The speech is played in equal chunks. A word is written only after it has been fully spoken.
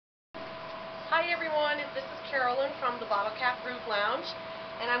Hi everyone, this is Carolyn from the Bottlecap Lounge,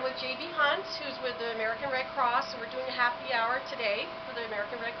 and I'm with JB Hunt, who's with the American Red Cross, and we're doing a happy hour today for the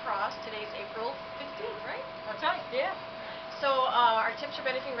American Red Cross. Today's April 15th, right? That's right. Yeah. So our tips are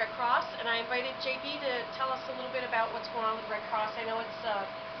benefiting Red Cross, and I invited JB to tell us a little bit about what's going on with Red Cross. I know it's a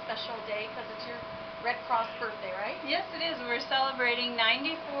special day because it's your Red Cross birthday, right? Yes, it is. We're celebrating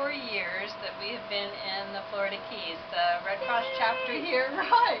 94 years that we have been in the Florida Keys, the Red Cross chapter here.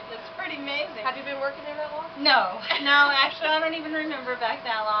 Right. It's pretty amazing. Have you been working there that long? No, actually I don't even remember back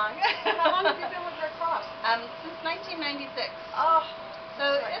that long. How long have you been with Red Cross? Since 1996. Oh,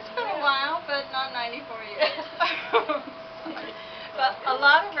 so it's been a while, but not 94 years. But a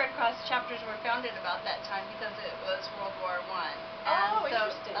lot of Red Cross chapters were founded about that time because it was World War I. Oh,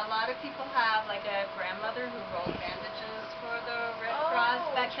 so interesting. A lot of people have like a grandmother who rolled bandages for the Red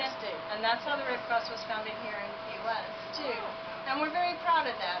Cross back then. And that's how the Red Cross was founded here in Key West, too. And we're very proud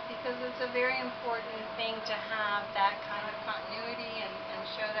of that because it's a very important thing to have that kind of continuity and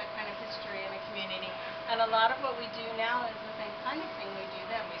show that kind of history in a community. And a lot of what we do now is the same kind of thing we do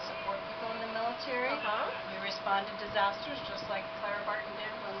then. We support people in the military. We respond to disasters just like Clara Barton did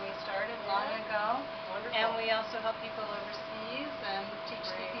when we started long ago. Wonderful. And we also help people overseas and teach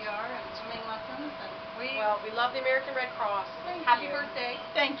CPR and swimming lessons. And we love the American Red Cross. Thank Happy you. birthday.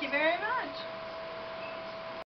 Thank you very much.